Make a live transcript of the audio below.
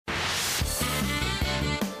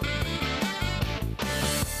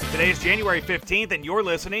Today is January 15th, and you're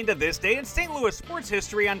listening to This Day in St. Louis Sports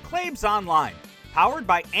History on Claibs Online, powered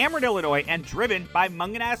by Ameren, Illinois, and driven by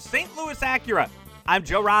Mungenast St. Louis Acura. I'm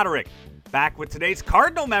Joe Roderick, back with today's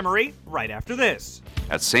Cardinal memory right after this.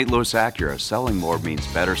 At St. Louis Acura, selling more means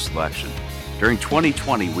better selection. During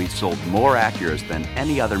 2020, we sold more Acuras than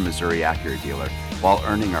any other Missouri Acura dealer, while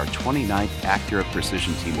earning our 29th Acura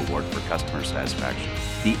Precision Team Award for customer satisfaction,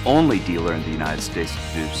 the only dealer in the United States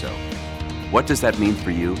to do so. What does that mean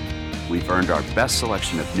for you? We've earned our best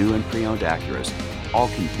selection of new and pre-owned Acuras, all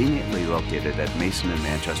conveniently located at Mason and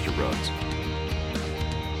Manchester Roads.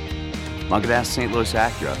 Mungenast St. Louis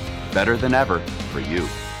Acura, better than ever for you.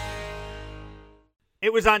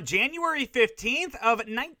 It was on January 15th of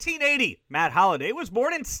 1980. Matt Holliday was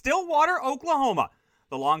born in Stillwater, Oklahoma.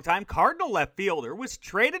 The longtime Cardinal left fielder was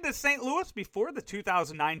traded to St. Louis before the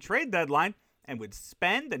 2009 trade deadline and would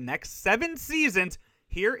spend the next 7 seasons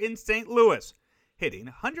here in St. Louis, hitting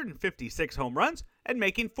 156 home runs and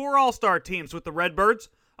making 4 All-Star teams with the Redbirds,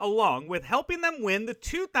 along with helping them win the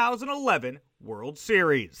 2011 World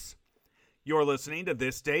Series. You're listening to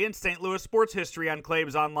This Day in St. Louis Sports History on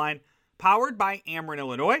Claibs Online, powered by Ameren,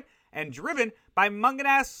 Illinois, and driven by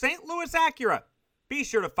Mungenast St. Louis Acura. Be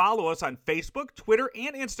sure to follow us on Facebook, Twitter,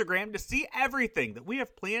 and Instagram to see everything that we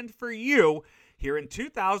have planned for you here in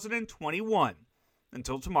 2021.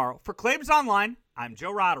 Until tomorrow, for Claibs Online, I'm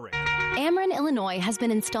Joe Roderick. Ameren, Illinois has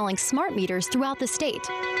been installing smart meters throughout the state.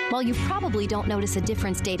 While you probably don't notice a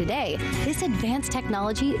difference day to day, this advanced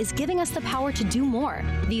technology is giving us the power to do more.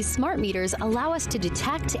 These smart meters allow us to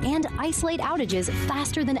detect and isolate outages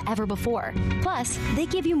faster than ever before. Plus, they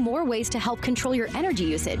give you more ways to help control your energy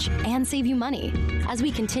usage and save you money. As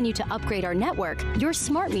we continue to upgrade our network, your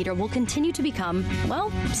smart meter will continue to become,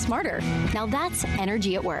 well, smarter. Now that's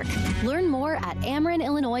energy at work. Learn more at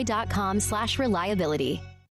amerenillinois.com/reliability.